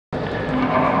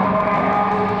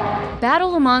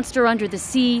battle a monster under the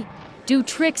sea, do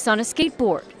tricks on a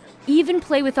skateboard, even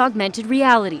play with augmented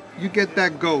reality. You get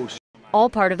that ghost. All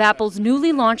part of Apple's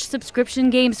newly launched subscription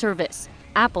game service,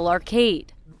 Apple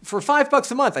Arcade. For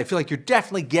 $5 a month, I feel like you're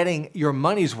definitely getting your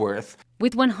money's worth.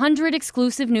 With 100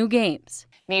 exclusive new games.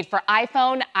 Made for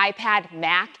iPhone, iPad,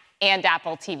 Mac, and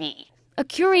Apple TV. A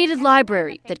curated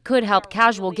library that could help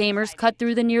casual gamers cut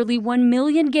through the nearly 1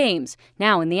 million games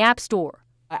now in the App Store.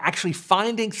 Actually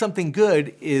finding something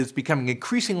good is becoming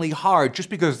increasingly hard just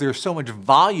because there's so much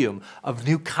volume of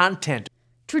new content.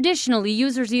 Traditionally,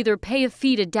 users either pay a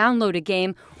fee to download a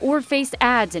game or face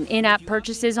ads and in-app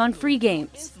purchases on free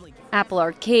games. Apple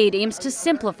Arcade aims to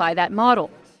simplify that model.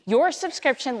 Your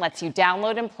subscription lets you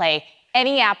download and play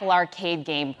any Apple Arcade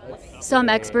game. Some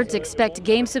experts expect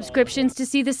game subscriptions to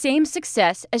see the same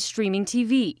success as streaming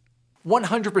TV.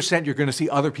 100% you're going to see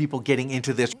other people getting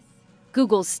into this.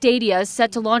 Google's Stadia is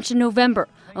set to launch in November,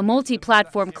 a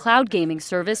multi-platform cloud gaming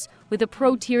service with a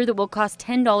pro tier that will cost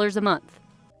 $10 a month.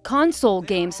 Console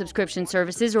game subscription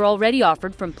services are already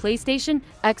offered from PlayStation,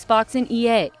 Xbox, and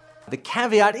EA. The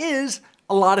caveat is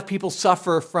a lot of people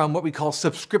suffer from what we call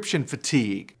subscription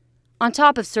fatigue. On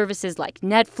top of services like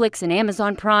Netflix and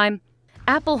Amazon Prime,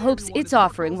 Apple hopes its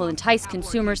offering will entice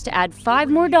consumers to add $5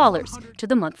 more to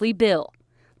the monthly bill.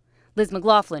 Liz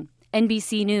McLaughlin,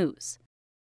 NBC News.